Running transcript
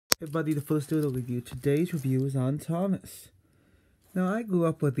Everybody, the first ertl review. Today's review is on Thomas. Now, I grew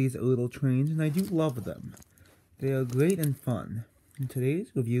up with these ertl trains, and I do love them. They are great and fun. And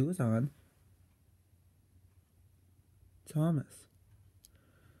today's review is on Thomas.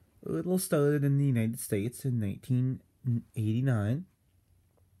 Ertl started in the United States in 1989,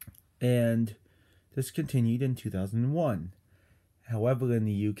 and discontinued in 2001. However, in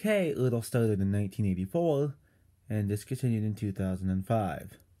the UK, ertl started in 1984, and discontinued in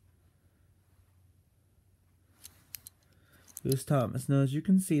 2005. Here's Thomas. Now, as you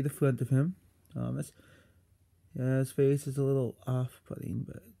can see the front of him, Thomas, yeah, his face is a little off-putting,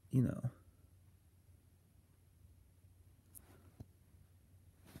 but, you know.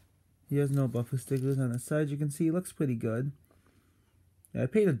 He has no buffer stickers on the side. You can see he looks pretty good. Yeah, I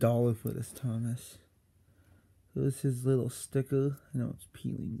paid $1 for this Thomas. Here's his little sticker. I know it's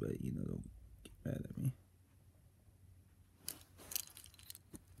peeling, but, you know, don't get mad at me.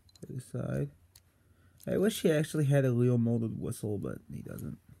 Other side. I wish he actually had a real molded whistle, but he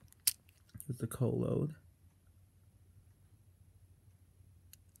doesn't. Here's the co-load.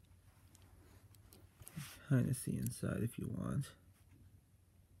 Kind of see inside if you want.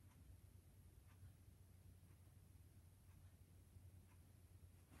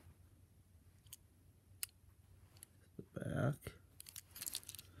 The back.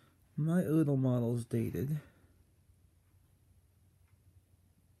 My ertl model is dated.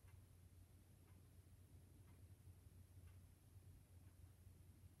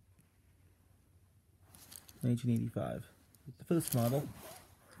 $1985. The first model.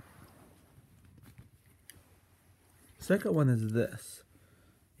 Second one is this.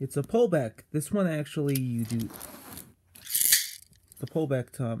 It's a pullback. This one actually you do. The pullback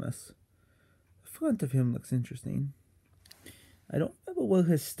Thomas. The front of him looks interesting. I don't remember where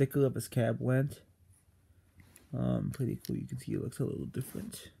his sticker of his cab went. Pretty cool. You can see it looks a little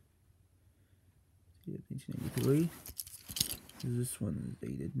different. 1983. This one is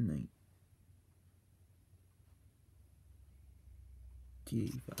dated 1985.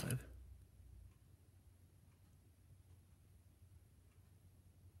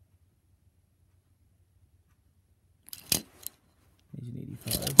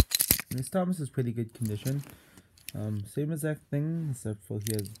 And this Thomas is pretty good condition. Same exact thing, except for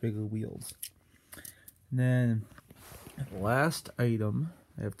he has bigger wheels. And then, the last item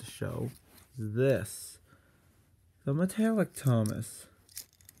I have to show is this. The metallic Thomas.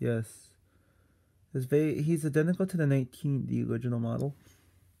 Yes. He's identical to the original model.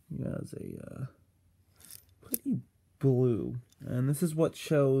 He has a pretty blue. And this is what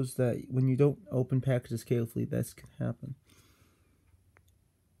shows that when you don't open packages carefully, this can happen.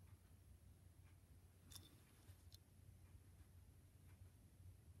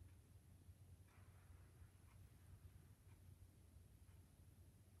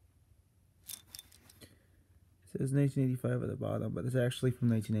 It says 1985 at the bottom, but it's actually from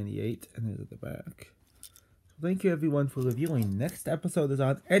 1998, and it's at the back. So thank you everyone for reviewing. Next episode is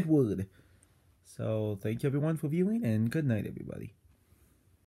on Edward. So thank you everyone for viewing, and good night everybody.